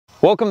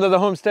Welcome to the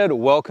homestead,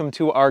 welcome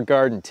to our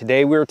garden.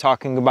 Today we're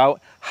talking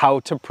about how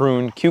to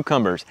prune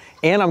cucumbers.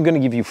 And I'm gonna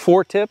give you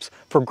 4 tips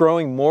for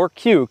growing more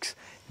cukes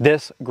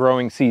this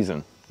growing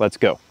season. Let's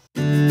go.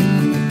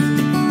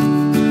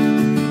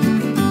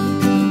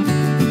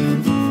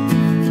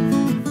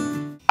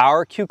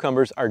 Our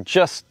cucumbers are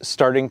just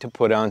starting to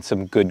put on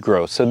some good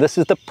growth. So this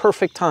is the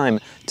perfect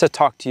time to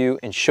talk to you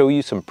and show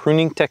you some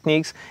pruning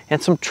techniques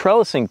and some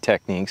trellising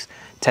techniques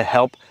to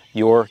help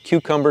your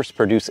cucumbers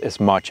produce as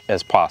much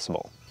as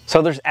possible.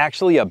 So there's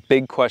actually a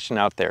big question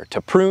out there, to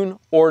prune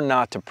or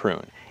not to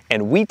prune,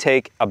 and we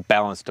take a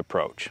balanced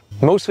approach.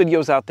 Most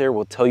videos out there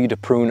will tell you to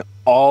prune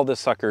all the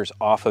suckers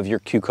off of your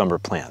cucumber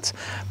plants,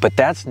 but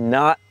that's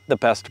not the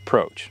best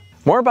approach.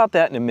 More about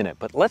that in a minute,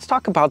 but let's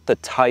talk about the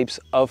types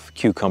of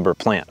cucumber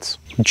plants.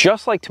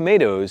 Just like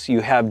tomatoes,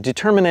 you have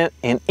determinate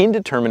and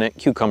indeterminate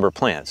cucumber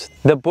plants.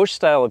 The bush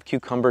style of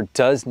cucumber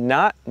does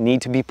not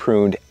need to be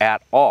pruned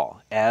at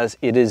all, as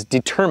it is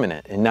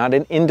determinate and not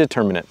an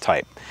indeterminate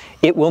type.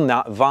 It will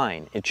not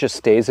vine, it just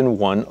stays in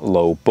one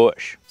low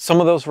bush.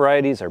 Some of those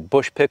varieties are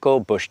bush pickle,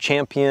 bush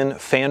champion,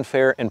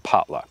 fanfare, and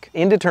potluck.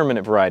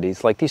 Indeterminate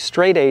varieties like these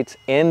straight 8s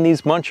and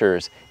these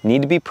munchers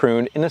need to be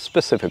pruned in a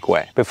specific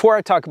way. Before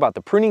I talk about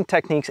the pruning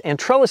techniques and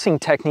trellising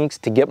techniques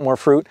to get more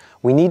fruit,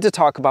 we need to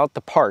talk about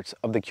the parts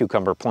of the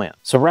cucumber plant.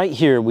 So right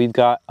here we've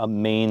got a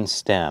main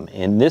stem,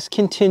 and this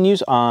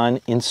continues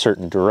on in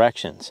certain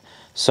directions.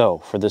 So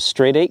for the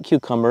straight 8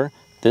 cucumber,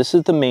 this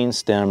is the main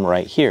stem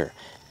right here.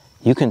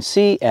 You can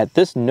see at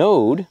this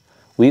node,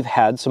 we've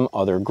had some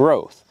other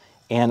growth.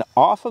 And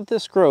off of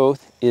this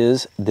growth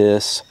is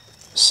this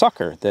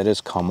sucker that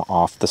has come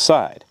off the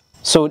side.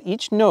 So at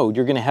each node,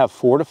 you're gonna have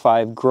 4 to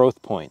 5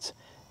 growth points.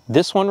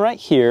 This one right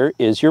here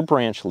is your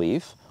branch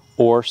leaf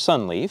or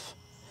sun leaf.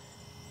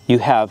 You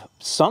have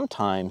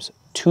sometimes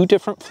 2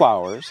 different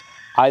flowers,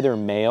 either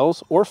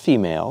males or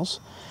females.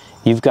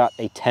 You've got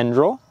a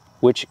tendril,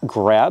 which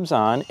grabs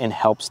on and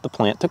helps the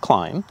plant to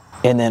climb.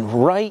 And then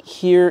right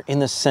here in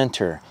the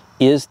center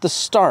is the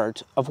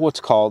start of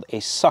what's called a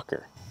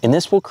sucker. And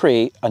this will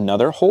create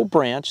another whole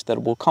branch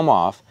that will come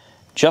off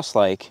just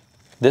like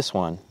this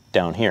one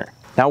down here.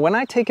 Now when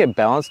I take a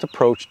balanced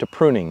approach to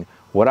pruning,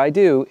 what I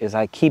do is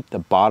I keep the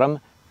bottom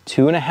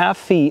 2.5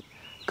 feet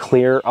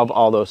clear of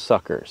all those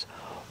suckers.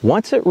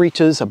 Once it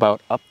reaches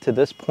about up to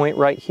this point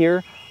right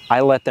here,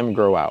 I let them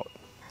grow out.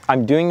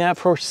 I'm doing that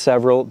for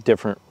several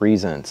different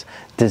reasons.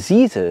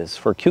 Diseases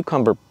for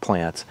cucumber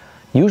plants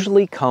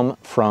usually come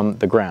from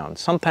the ground.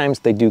 Sometimes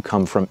they do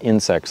come from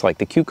insects like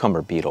the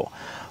cucumber beetle.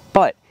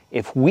 But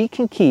if we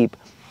can keep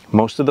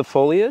most of the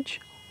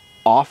foliage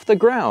off the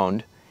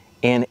ground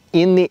and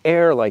in the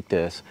air like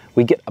this,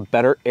 we get a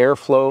better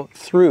airflow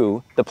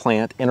through the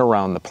plant and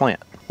around the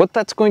plant. What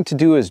that's going to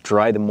do is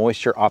dry the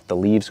moisture off the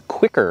leaves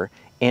quicker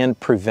and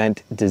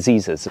prevent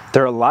diseases.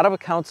 There are a lot of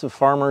accounts of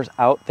farmers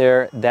out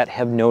there that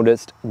have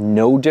noticed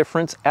no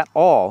difference at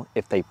all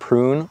if they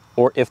prune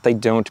or if they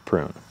don't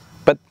prune.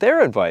 But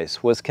their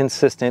advice was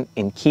consistent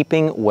in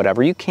keeping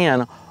whatever you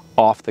can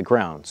off the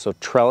ground, so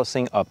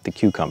trellising up the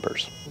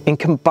cucumbers. And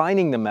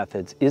combining the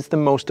methods is the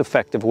most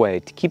effective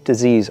way to keep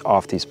disease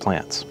off these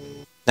plants.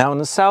 Now in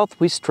the south,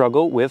 we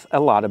struggle with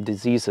a lot of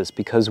diseases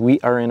because we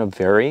are in a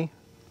very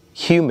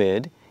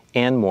humid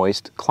and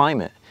moist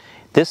climate.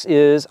 This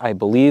is, I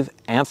believe,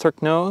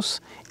 anthracnose,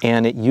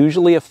 and it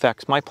usually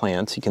affects my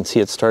plants. You can see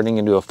it's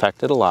starting to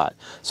affect it a lot.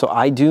 So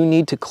I do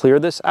need to clear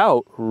this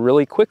out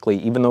really quickly,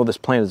 even though this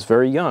plant is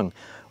very young.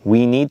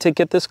 We need to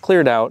get this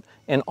cleared out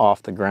and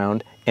off the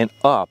ground and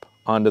up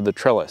onto the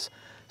trellis.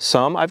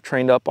 Some I've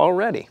trained up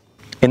already.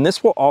 And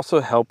this will also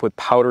help with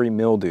powdery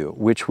mildew,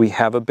 which we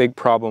have a big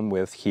problem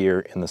with here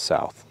in the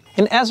south.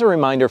 And as a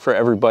reminder for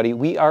everybody,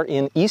 we are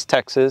in East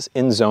Texas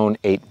in Zone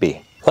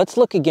 8B. Let's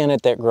look again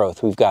at that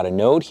growth. We've got a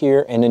node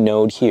here and a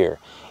node here.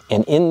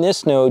 And in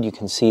this node, you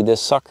can see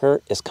this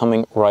sucker is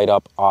coming right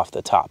up off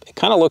the top. It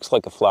kind of looks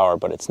like a flower,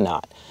 but it's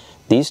not.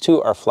 These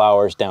two are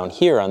flowers down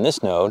here on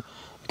this node.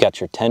 You've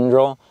got your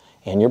tendril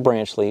and your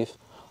branch leaf.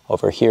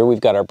 Over here,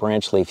 we've got our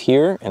branch leaf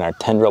here and our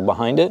tendril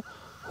behind it.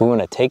 We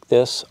want to take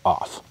this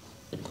off.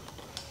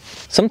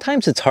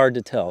 Sometimes it's hard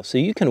to tell, so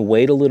you can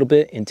wait a little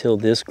bit until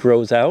this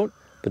grows out,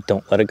 but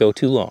don't let it go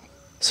too long.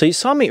 So you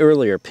saw me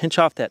earlier pinch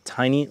off that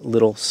tiny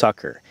little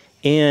sucker,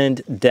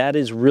 and that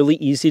is really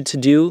easy to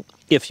do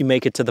if you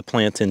make it to the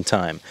plant in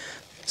time.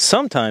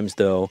 Sometimes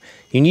though,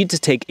 you need to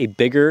take a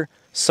bigger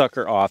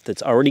sucker off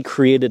that's already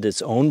created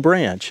its own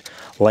branch,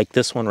 like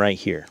this one right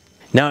here.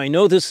 Now I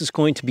know this is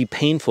going to be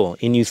painful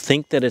and you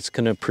think that it's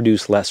going to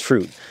produce less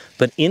fruit,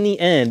 but in the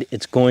end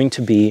it's going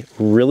to be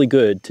really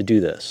good to do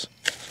this.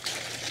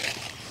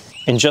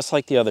 And just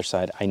like the other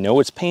side, I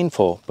know it's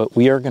painful, but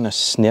we are going to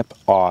snip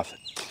off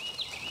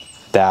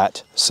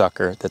that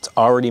sucker that's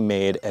already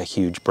made a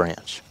huge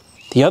branch.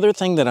 The other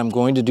thing that I'm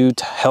going to do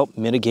to help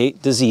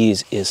mitigate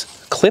disease is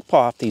clip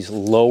off these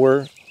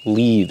lower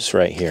leaves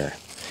right here.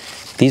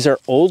 These are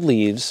old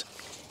leaves,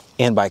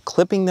 and by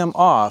clipping them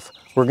off,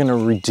 we're going to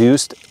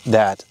reduce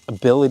that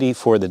ability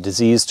for the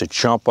disease to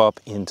jump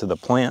up into the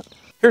plant.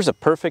 Here's a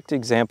perfect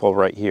example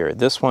right here.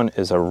 This one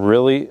is a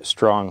really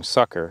strong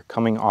sucker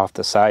coming off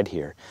the side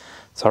here.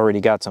 It's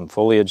already got some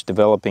foliage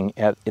developing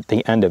at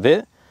the end of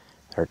it.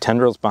 There are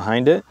tendrils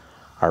behind it.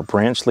 Our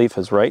branch leaf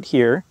is right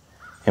here,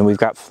 and we've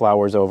got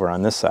flowers over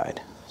on this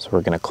side. So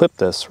we're going to clip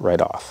this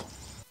right off.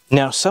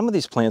 Now, some of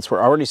these plants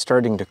were already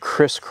starting to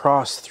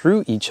crisscross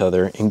through each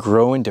other and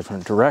grow in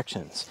different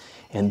directions.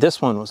 And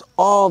this one was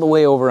all the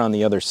way over on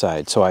the other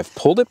side. So I've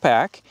pulled it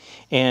back,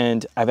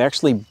 and I've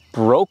actually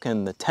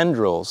broken the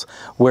tendrils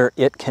where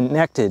it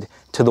connected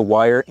to the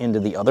wire into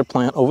the other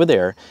plant over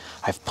there.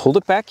 I've pulled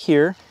it back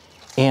here,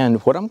 and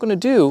what I'm going to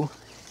do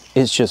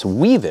is just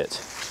weave it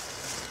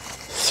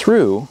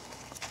through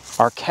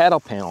our cattle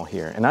panel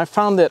here. And I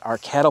found that our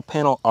cattle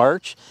panel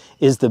arch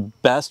is the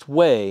best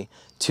way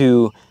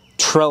to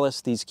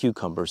trellis these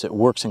cucumbers. It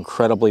works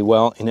incredibly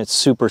well, and it's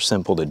super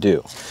simple to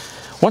do.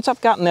 Once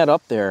I've gotten that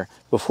up there,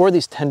 before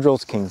these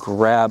tendrils can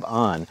grab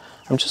on,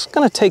 I'm just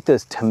going to take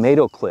this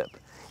tomato clip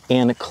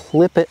and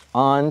clip it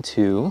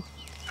onto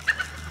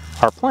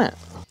our plant.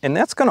 And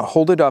that's going to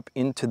hold it up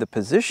into the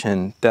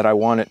position that I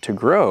want it to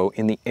grow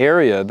in the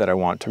area that I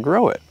want to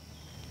grow it.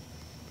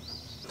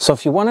 So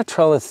if you want to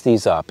trellis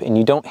these up and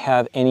you don't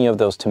have any of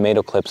those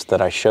tomato clips that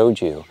I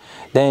showed you,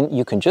 then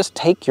you can just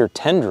take your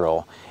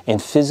tendril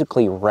and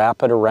physically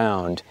wrap it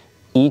around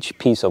each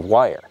piece of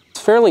wire. It's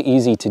fairly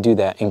easy to do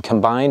that, and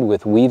combined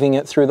with weaving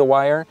it through the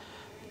wire,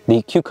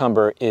 the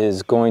cucumber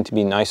is going to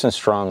be nice and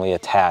strongly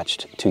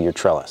attached to your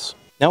trellis.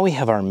 Now we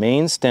have our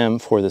main stem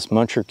for this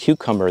muncher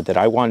cucumber that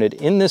I wanted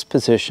in this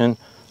position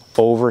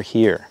over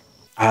here.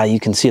 You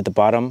can see at the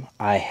bottom,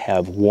 I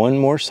have one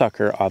more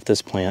sucker off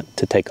this plant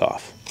to take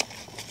off.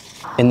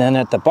 And then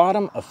at the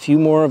bottom, a few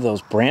more of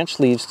those branch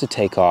leaves to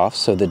take off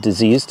so the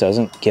disease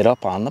doesn't get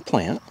up on the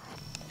plant.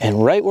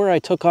 And right where I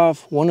took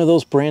off one of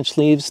those branch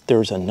leaves,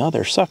 there's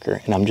another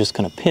sucker, and I'm just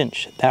going to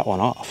pinch that one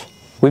off.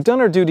 We've done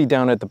our duty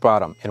down at the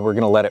bottom, and we're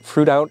going to let it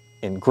fruit out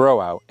and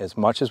grow out as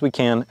much as we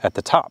can at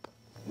the top.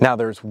 Now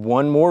there's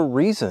one more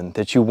reason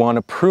that you want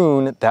to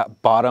prune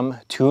that bottom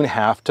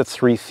 2.5 to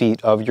 3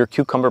 feet of your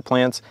cucumber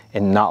plants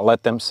and not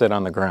let them sit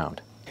on the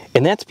ground.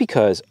 And that's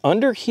because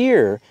under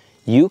here,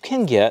 you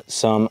can get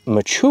some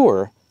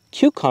mature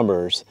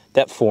cucumbers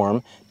that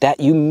form that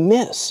you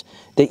miss,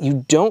 that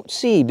you don't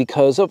see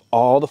because of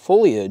all the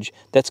foliage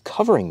that's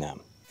covering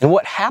them. And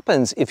what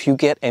happens if you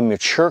get a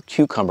mature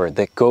cucumber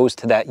that goes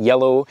to that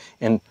yellow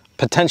and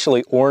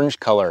potentially orange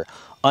color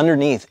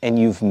underneath and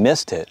you've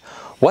missed it?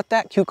 What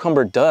that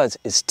cucumber does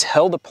is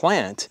tell the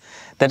plant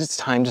that it's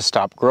time to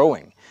stop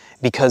growing,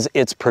 because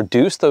it's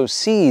produced those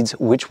seeds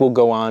which will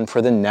go on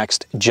for the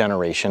next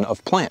generation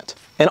of plant.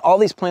 And all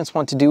these plants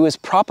want to do is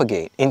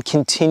propagate and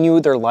continue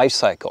their life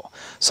cycle.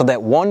 So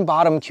that one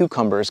bottom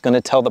cucumber is going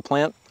to tell the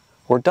plant,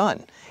 we're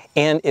done.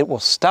 And it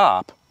will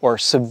stop or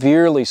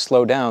severely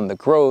slow down the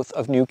growth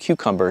of new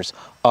cucumbers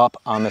up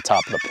on the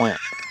top of the plant.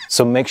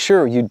 So make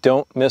sure you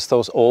don't miss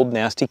those old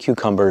nasty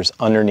cucumbers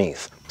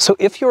underneath. So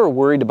if you're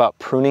worried about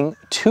pruning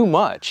too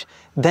much,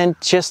 then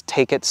just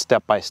take it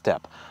step by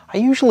step. I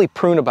usually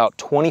prune about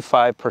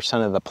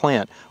 25% of the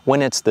plant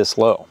when it's this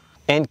low.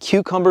 And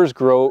cucumbers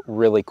grow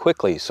really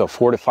quickly, so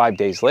 4 to 5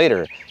 days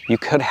later, you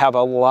could have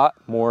a lot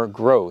more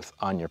growth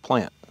on your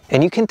plant.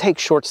 And you can take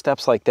short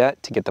steps like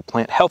that to get the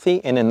plant healthy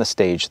and in the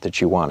stage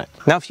that you want it.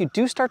 Now, if you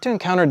do start to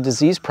encounter a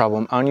disease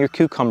problem on your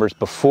cucumbers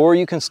before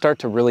you can start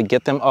to really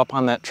get them up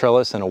on that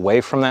trellis and away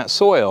from that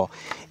soil,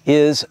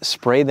 is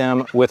spray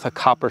them with a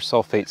copper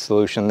sulfate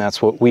solution.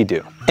 That's what we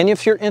do. And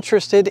if you're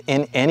interested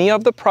in any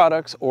of the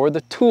products or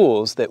the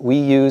tools that we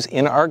use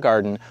in our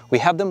garden, we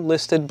have them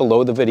listed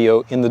below the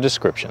video in the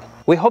description.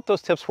 We hope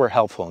those tips were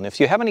helpful, and if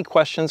you have any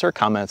questions or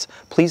comments,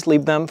 please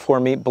leave them for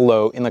me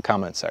below in the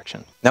comment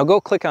section. Now go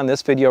click on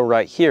this video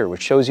right here,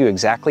 which shows you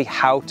exactly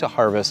how to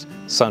harvest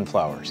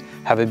sunflowers.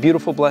 Have a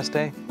beautiful, blessed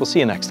day. We'll see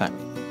you next time.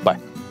 Bye.